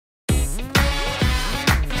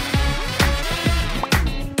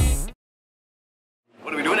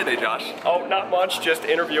Josh? Oh, not much, just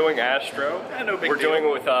interviewing Astro. No big We're deal. doing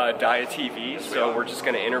it with Dia TV, so we're just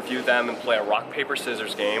going to interview them and play a rock, paper,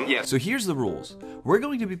 scissors game. Yeah. So here's the rules. We're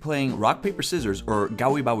going to be playing rock, paper, scissors, or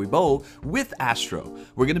gawi bawi bowl with Astro.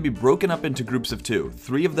 We're going to be broken up into groups of 2.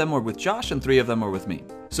 3 of them are with Josh and 3 of them are with me.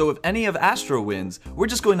 So if any of Astro wins, we're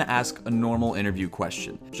just going to ask a normal interview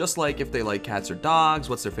question. Just like if they like cats or dogs,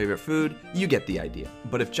 what's their favorite food, you get the idea.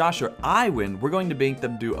 But if Josh or I win, we're going to make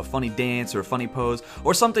them do a funny dance or a funny pose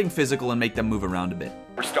or something physical and make them move around a bit.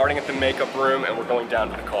 We're starting at the makeup room and we're going down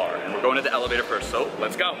to the car. And we're going to the elevator first, so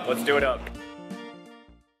let's go. Let's do it up.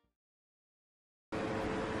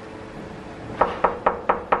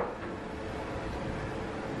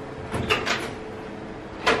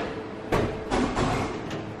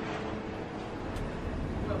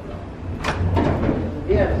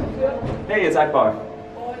 Hey, it's Akbar.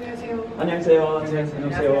 안녕하세요.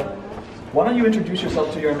 안녕하세요. Why don't you introduce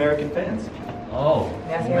yourself to your American fans?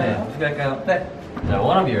 네, 어떻게 할까요? 네. 자,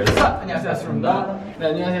 one of yours. 안녕하세요, 아스트로입니다. 네,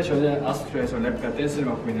 안녕하세요. 저는 아스트로에서 랩과 댄스를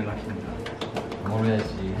맡고 있는 라키입니다.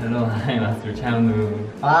 모르겠지. Hello, I'm Astro Chanu.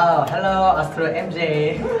 Wow, hello, Astro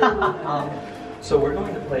MJ. So we're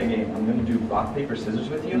going to play a game. I'm going to do rock, paper, scissors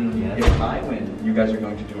with you. Yes. If I win, you guys are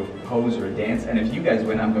going to do a pose or a dance. And if you guys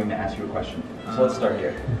win, I'm going to ask you a question. So let's start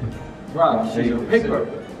here. Rock, scissors, paper.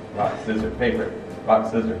 Rock, scissors, paper. Rock,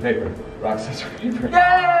 scissors, paper. Rock, scissors, paper.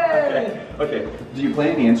 Yay! Okay. Do you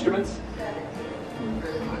play any instruments?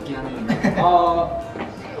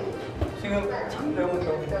 지금 장르는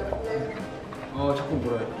조금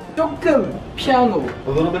뭐예요? 조금 피아노.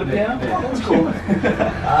 A little bit of piano? 네. That's cool.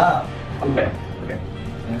 Okay. Okay.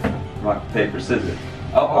 Rock, paper, scissors.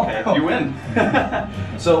 Oh, okay. You win.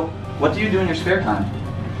 So, what do you do in your spare time?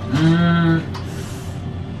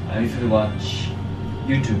 I usually watch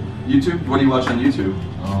YouTube. YouTube? What do you watch on YouTube?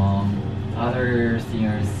 Other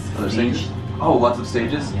singers. Other singers? Oh, lots of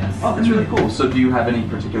stages? Yes. Oh, that's really cool. So do you have any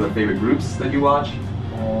particular favorite groups that you watch?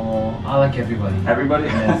 I like everybody. Everybody?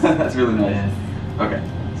 Yes. That's really nice. Yes. Okay,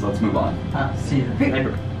 so let's move on. Scissors,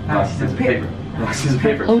 paper. Rock, scissors, paper. Rock, scissors,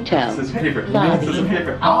 paper. Hotel. Scissors, paper. Lobby. Scissors,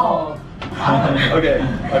 paper. Oh. Okay,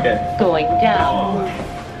 okay. Going down.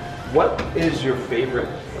 What is your favorite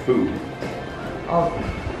food?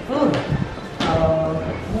 Food.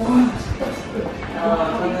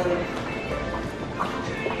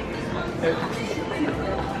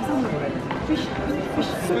 Fish.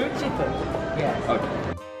 Yes. Okay.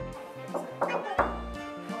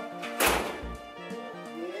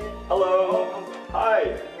 Hello. Hi.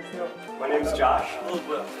 My name's Josh.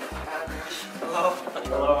 Hello.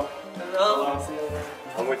 Hello.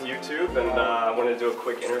 I'm with YouTube and I want to do a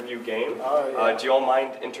quick interview game. Do you all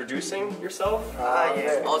mind introducing yourself?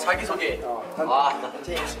 예. 자기소개.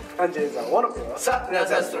 현재 인사 원호고요.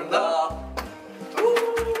 안녕하세요, 아스트로입니다.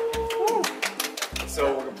 So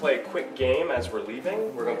we're going to play a quick game as we're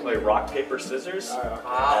leaving. We're going to play rock, paper, scissors.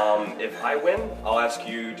 If I win, I'll ask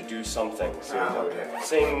you to do something. So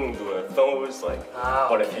sing, do a pose, like.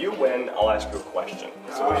 But if you win, I'll ask you a question.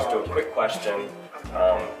 So we'll just do a quick question,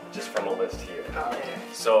 just from a list here.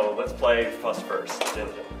 So let's play fuss first.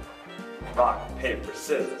 Rock, paper,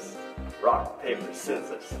 scissors. Rock, paper,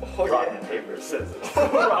 scissors. Rock, paper, scissors.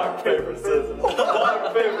 Rock, paper, scissors.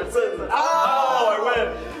 Rock, paper, scissors. Oh, I win!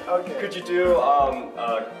 Okay. Could you do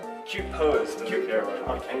a cute pose to the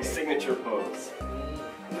camera? Any signature pose?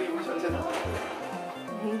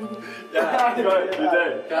 Yeah, you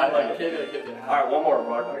did. I like it. Alright, one more,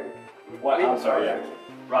 Rock. What? I'm sorry, yeah.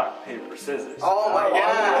 Rock, paper, scissors. Oh my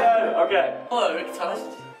god. Okay. 왜 이렇게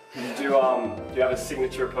잘하시지? Could you do you have a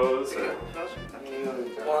signature pose? Or?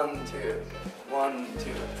 1, 2, 1,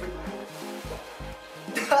 2,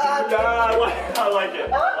 3. Yeah, I like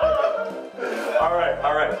it.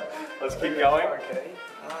 Alright. Let's keep going. Okay.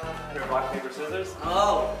 Rock, paper, scissors.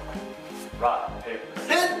 Oh. Rock, paper,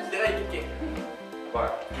 scissors. 내가 이길게.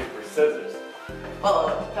 Rock, paper, scissors.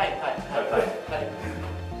 타임.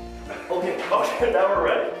 Okay, now we're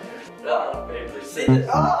ready. Rock, paper, scissors.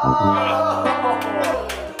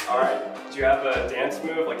 Alright, do you have a dance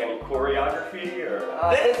move, like any choreography, or?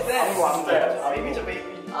 This. Dance. Baby.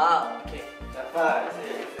 Okay. 5,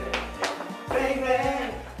 6, 7. Baby,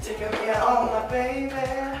 지금이야, oh my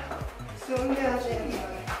baby. 숨겨진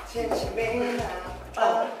너의 진심이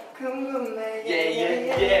나 궁금해.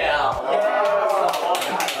 Yeah. I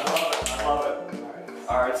love it.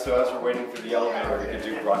 Alright, so as we're waiting for the elevator, we could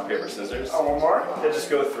do rock, paper, scissors. Oh, one more? Yeah, just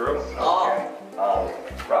go through. Okay.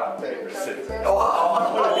 Rock, paper, scissors.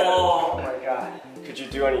 Oh my god. Could you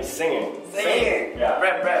do any singing? Singing? Yeah.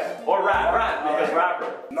 Rap. Or rap, because rapper.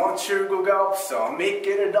 너 출구가 없어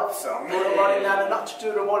미끼를 덮어 물어버린 나는 어쩔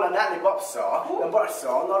줄을 몰라 난 입 없어 난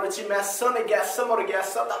벌써 너를 지냈어 내겠어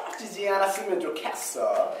모르겠어 떨어지지 않았으면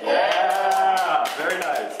좋겠어. Yeah, very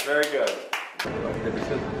nice, very good.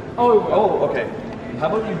 Oh, okay. How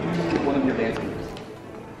about you do one of your dance moves?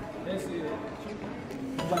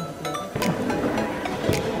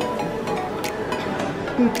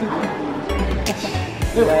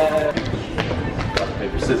 Rock,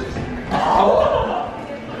 paper, scissors.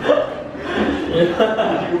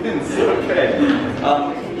 You win, okay.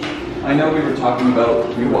 I know we were talking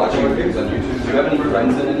about you watching videos on YouTube. Do you have any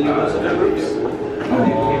friends in any of those other groups?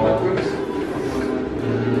 Any K-pop groups?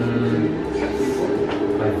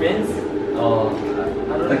 My friends?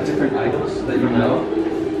 Like different idols that you know?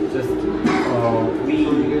 Just we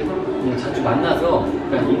그냥 자주 만나서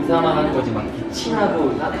그냥 인사만 하는 거지 막 이렇게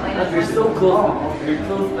친하고 not we're so close, we're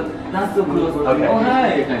close but not so close. Okay. Oh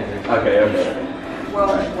hi, kind of. Okay.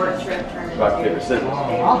 Work trip turned Rock, into- paper, scissors.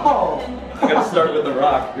 Oh. I'm gonna start with the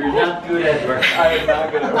rock. You're not good at work. I am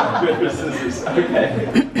not good at rock, paper, scissors. Okay.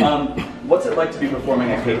 What's it like to be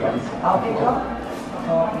performing at K-pop?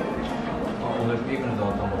 오늘 삐그는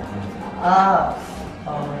어떤 거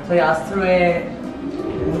저희 아스트로의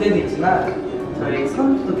무대도 있지만 저희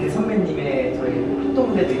또 대선배님의 저희 합동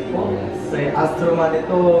무대도 있고 저희 아스트로만의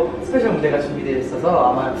또 스페셜 무대가 준비되어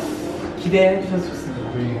있어서 아마 기대해 주셔서 좋습니다.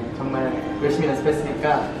 정말 열심히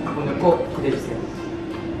연습했으니까 오늘 꼭 기대해 주세요.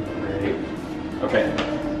 Okay.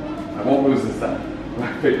 I won't lose this time.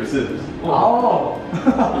 Rock, paper, scissors.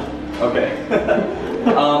 Okay.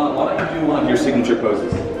 Why don't you do one of your signature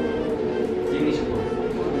poses?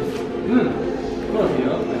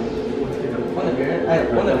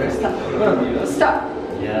 오늘 스탑.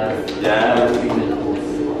 Yeah. Yeah.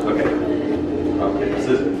 Okay. Rock, paper,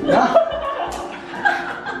 scissors.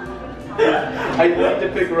 I'd like to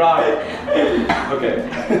pick rock. Okay.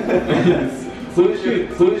 Who's shoot?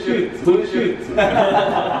 Who's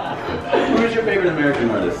your favorite American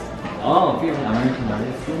artist? favorite American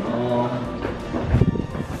artist?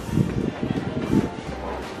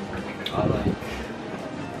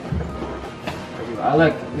 I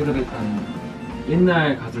like a little bit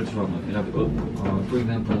옛날 가수를 좋아하는 것 같아요. For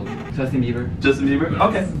example, Justin Bieber. Justin Bieber?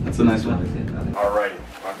 Okay. That's a nice one. Alright.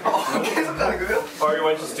 계속 가는 거예요? Or you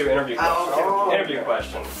want to just do interview questions? okay. Interview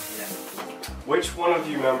questions. Which one of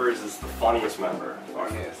you members is the funniest member?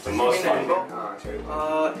 The most funny?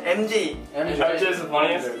 MJ. MJ is the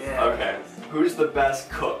funniest? Yeah. Okay. Who's the best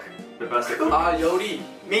cook? The best at cooking? 요리.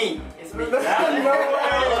 Me. It's me. No way!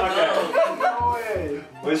 Okay. No way.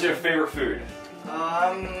 What's your favorite food?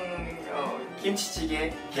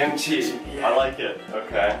 김치찌개. Kimchi. Yeah. I like it.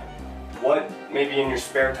 Okay. What, maybe in your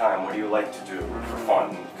spare time, what do you like to do for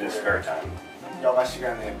fun in your spare time? 여가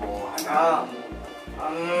시간에 뭐 하나?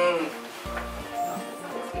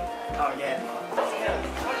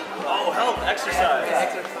 Oh, health, exercise.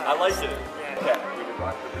 Exercise. I like it. Okay. We can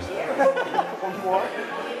rock, paper, scissors. One more.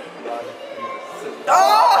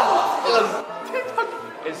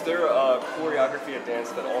 Is there a choreography of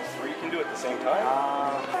dance that all three can do at the same time?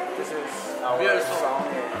 This is our song.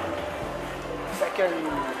 Second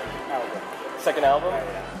album. Second album?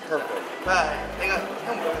 Perfect. 내가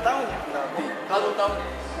형 뭐가 다운이야? 나도 다운이야.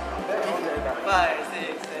 5,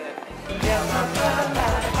 6, 7.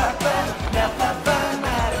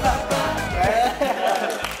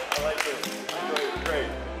 I like this. Great.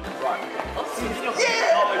 Rock.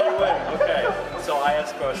 Yeah! Oh, you win. Okay. So I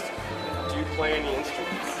ask first, do you play any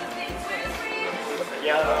instruments?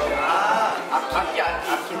 Piano. 악기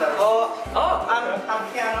기타. I'm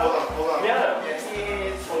piano. Piano.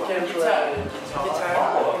 Guitar.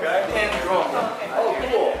 Oh, okay. And drum. Oh,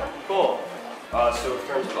 cool. So in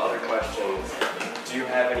terms of other questions, do you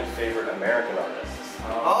have any favorite American artists?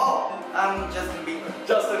 I'm Justin Bieber.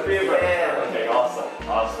 Justin Bieber. Yeah. Okay, awesome.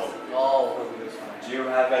 Do you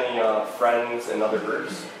have any friends in other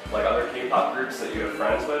groups? Like other K-pop groups that you have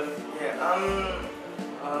friends with? Yeah,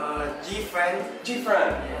 G-Friend.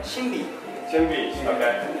 G-Friend. Yeah, Shinbi. Jimmy.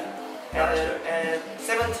 Okay. Gotcha. And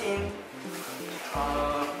 17.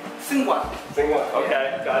 승관. Sing one.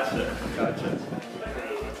 Okay, gotcha.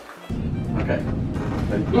 Okay.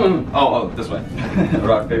 Oh, this way.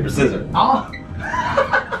 Rock, paper, scissors. I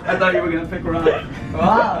thought you were gonna pick rock.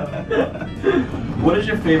 Wow. What is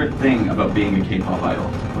your favorite thing about being a K-pop idol?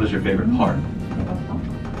 What is your favorite part?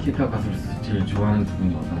 K-pop 가수를 제일 좋아하는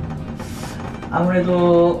부분이 어떤 거?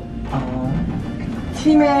 아무래도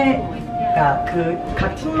팀의 그러니까 그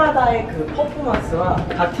각 팀마다의 그 퍼포먼스와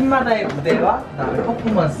각 팀마다의 무대와 그다음에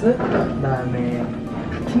퍼포먼스, 그다음에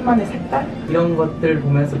각 팀만의 색깔 이런 것들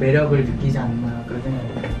보면서 매력을 느끼지 않나 그런 생각이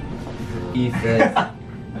들어요. He says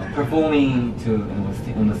performing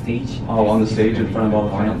on the stage. Oh, on the stage in front of all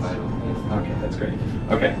the fans? Yes. Okay, that's great.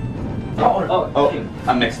 Okay. Oh,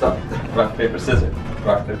 I'm mixed up. Rock, paper, scissors.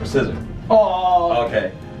 Rock, paper, scissors. 어.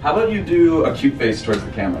 Okay. How about you do a cute face towards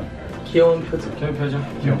the camera? 귀여운 표정. 귀여운 표정.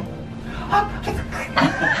 Cute.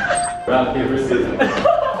 Rock, paper, scissors.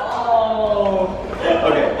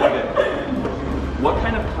 Okay, okay. What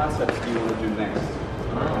kind of concepts do you want to do next?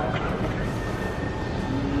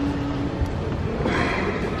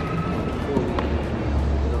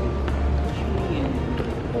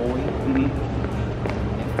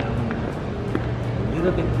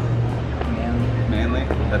 Manly?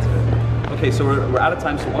 That's good. Okay, so we're out of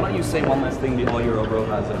time, so why don't you say one last thing to all your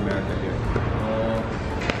Orohas in America here?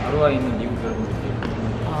 아로아에 있는 미국 여러분들께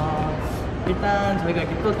일단 저희가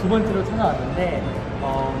이렇게 또 두 번째로 찾아왔는데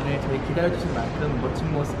오늘 저희 기다려주신 만큼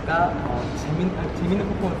멋진 모습과 재밌는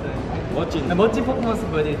퍼포먼스, 멋진 퍼포먼스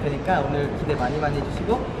보여드릴 테니까 오늘 기대 많이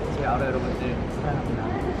해주시고 저희 아로 여러분들 사랑합니다.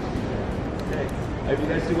 I hope you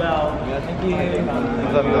guys do well. Yeah, thank you.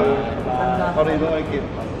 감사합니다. 바로 이동할게요.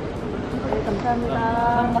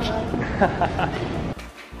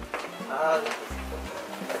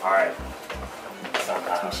 Alright.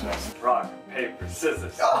 Rock, paper,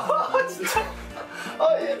 scissors.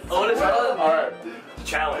 오늘 잘하는 Alright.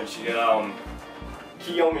 Challenge.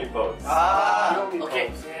 Kiyomi pose. Kiyomi 오케이.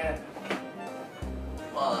 pose.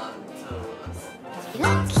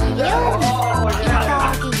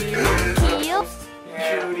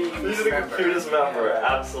 These are the cutest member.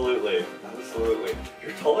 Absolutely. Absolutely.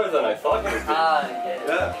 You're taller than I thought you would be. 예.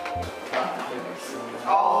 Yeah.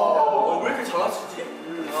 왜 이렇게 잘하시지?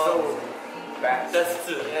 So fast.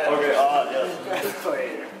 Okay, yes. Best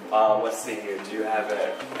player. Let's see here. Do you have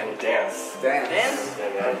any dance? Dance.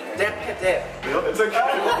 Okay. It's okay.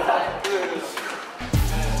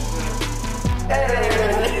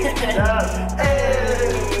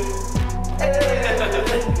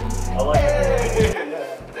 I like it.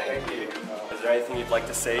 Thank you. Is there anything you'd like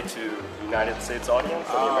to say to the United States audience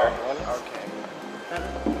or the American audience? Okay.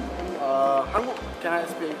 한국, can I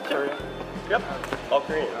speak Korean? Yep. All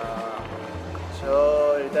Korean.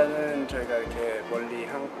 저 일단은 저희가 이렇게 멀리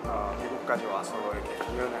미국까지 와서 이렇게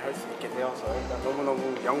공연을 할 수 있게 되어서 일단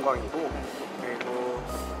너무너무 영광이고, 그리고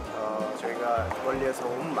저희가 멀리에서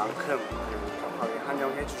온 만큼 격하게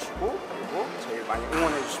환영해 주시고, 그리고 저희 많이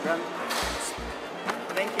응원해 주시면 좋겠습니다.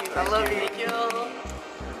 Thank you. I love you.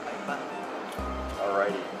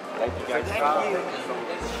 Alrighty. Thank you guys. Thank you.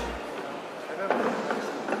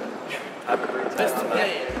 Have a great time.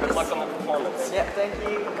 Good luck on the performance. Yeah, thank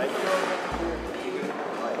you. Thank you.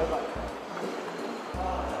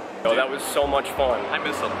 Yo, that was so much fun. I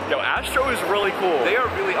miss them. Yo, Astro is really cool. They are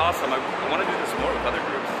really awesome. I want to do this more with other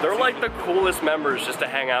groups. They're like the coolest members just to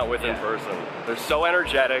hang out with in person. They're so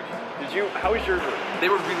energetic. How was your group? They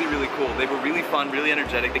were really, really cool. They were really fun, really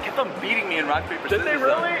energetic. They kept on beating me in rock, paper, scissors. Did they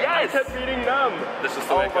really? Yes. I kept beating them. This is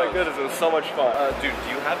the way it goes. Oh my goodness, it was so much fun. Dude, do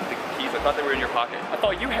you have the keys? I thought they were in your pocket. I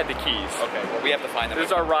thought you had the keys. Okay, well, we have to find them. This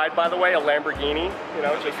is our ride, by the way, a Lamborghini. You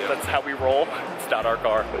know, that's how we roll. It's not our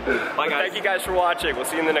car. Bye, guys. Thank you guys for watching. We'll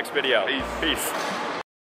see you in the next video. Peace. Peace.